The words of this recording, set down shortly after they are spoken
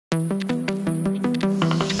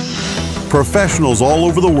Professionals all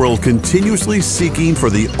over the world continuously seeking for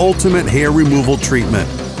the ultimate hair removal treatment.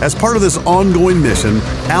 As part of this ongoing mission,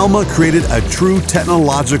 Alma created a true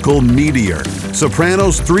technological meteor,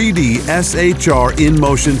 Soprano's 3D SHR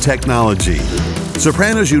in-motion technology.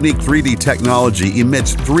 Soprano's unique 3D technology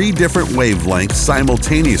emits 3 different wavelengths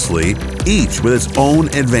simultaneously, each with its own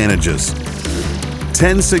advantages.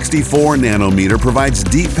 1064 nanometer provides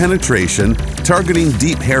deep penetration, targeting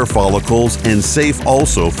deep hair follicles and safe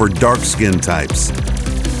also for dark skin types.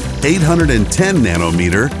 810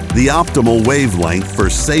 nanometer, the optimal wavelength for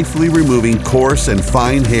safely removing coarse and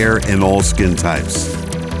fine hair in all skin types.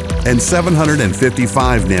 And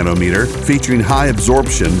 755 nanometer, featuring high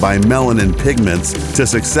absorption by melanin pigments to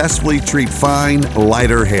successfully treat fine,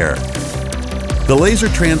 lighter hair. The laser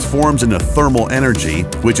transforms into thermal energy,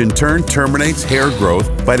 which in turn terminates hair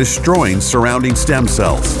growth by destroying surrounding stem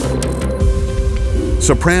cells.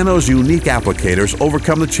 Soprano's unique applicators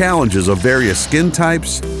overcome the challenges of various skin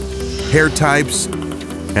types,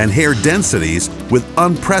 and hair densities with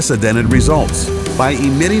unprecedented results by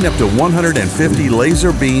emitting up to 150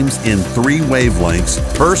 laser beams in 3 wavelengths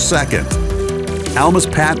per second. Alma's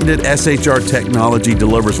patented SHR technology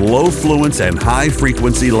delivers low fluence and high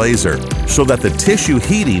frequency laser so that the tissue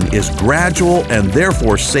heating is gradual and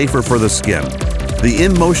therefore safer for the skin. The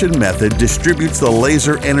in-motion method distributes the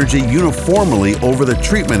laser energy uniformly over the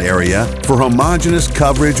treatment area for homogeneous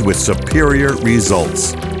coverage with superior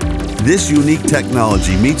results. This unique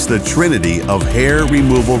technology meets the trinity of hair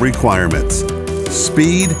removal requirements: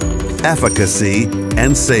 speed, efficacy,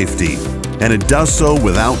 and safety, and it does so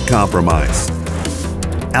without compromise.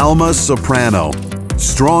 Alma's Soprano.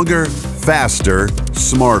 Stronger, faster,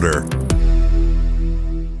 smarter.